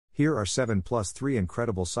Here are 7 plus 3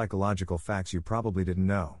 incredible psychological facts you probably didn't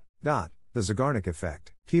know. The Zeigarnik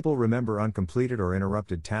effect. People remember uncompleted or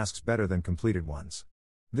interrupted tasks better than completed ones.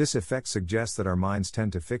 This effect suggests that our minds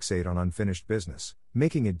tend to fixate on unfinished business,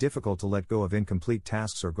 making it difficult to let go of incomplete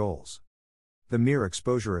tasks or goals. The mere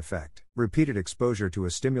exposure effect. Repeated exposure to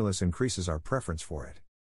a stimulus increases our preference for it.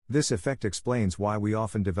 This effect explains why we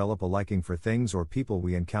often develop a liking for things or people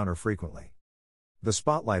we encounter frequently. The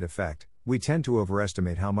spotlight effect. We tend to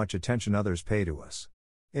overestimate how much attention others pay to us.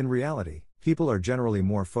 In reality, people are generally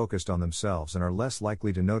more focused on themselves and are less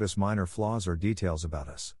likely to notice minor flaws or details about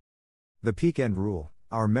us. The peak end rule.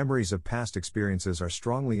 Our memories of past experiences are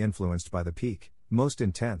strongly influenced by the peak, most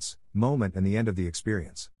intense, moment and the end of the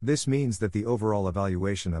experience. This means that the overall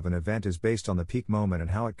evaluation of an event is based on the peak moment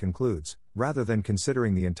and how it concludes, rather than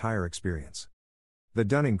considering the entire experience. The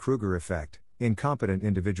Dunning-Kruger effect. Incompetent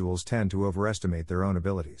individuals tend to overestimate their own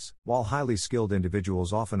abilities, while highly skilled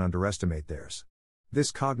individuals often underestimate theirs.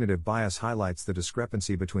 This cognitive bias highlights the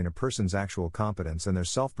discrepancy between a person's actual competence and their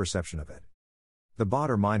self-perception of it. The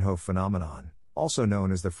Baader-Meinhof phenomenon, also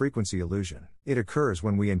known as the frequency illusion. It occurs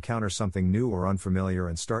when we encounter something new or unfamiliar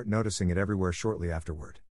and start noticing it everywhere shortly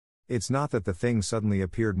afterward. It's not that the thing suddenly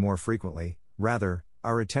appeared more frequently, rather,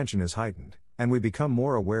 our attention is heightened, and we become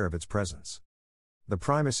more aware of its presence. The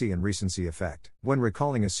primacy and recency effect. When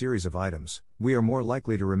recalling a series of items, we are more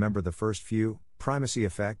likely to remember the first few, primacy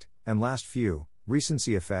effect, and last few,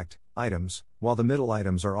 recency effect, items, while the middle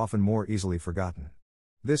items are often more easily forgotten.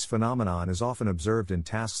 This phenomenon is often observed in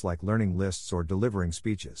tasks like learning lists or delivering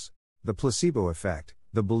speeches. The placebo effect.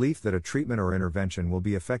 The belief that a treatment or intervention will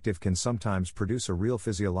be effective can sometimes produce a real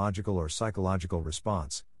physiological or psychological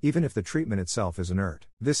response, even if the treatment itself is inert.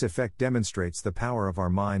 This effect demonstrates the power of our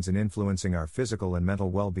minds in influencing our physical and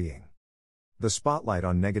mental well-being. The spotlight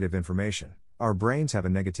on negative information. Our brains have a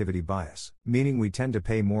negativity bias, meaning we tend to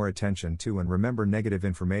pay more attention to and remember negative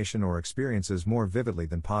information or experiences more vividly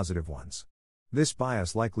than positive ones. This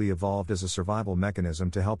bias likely evolved as a survival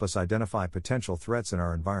mechanism to help us identify potential threats in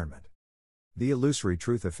our environment. The illusory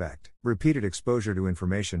truth effect. Repeated exposure to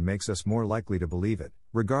information makes us more likely to believe it,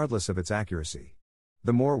 regardless of its accuracy.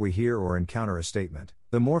 The more we hear or encounter a statement,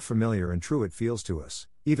 the more familiar and true it feels to us,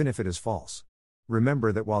 even if it is false.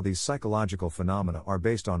 Remember that while these psychological phenomena are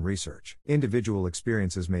based on research, individual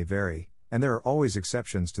experiences may vary, and there are always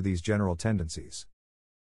exceptions to these general tendencies.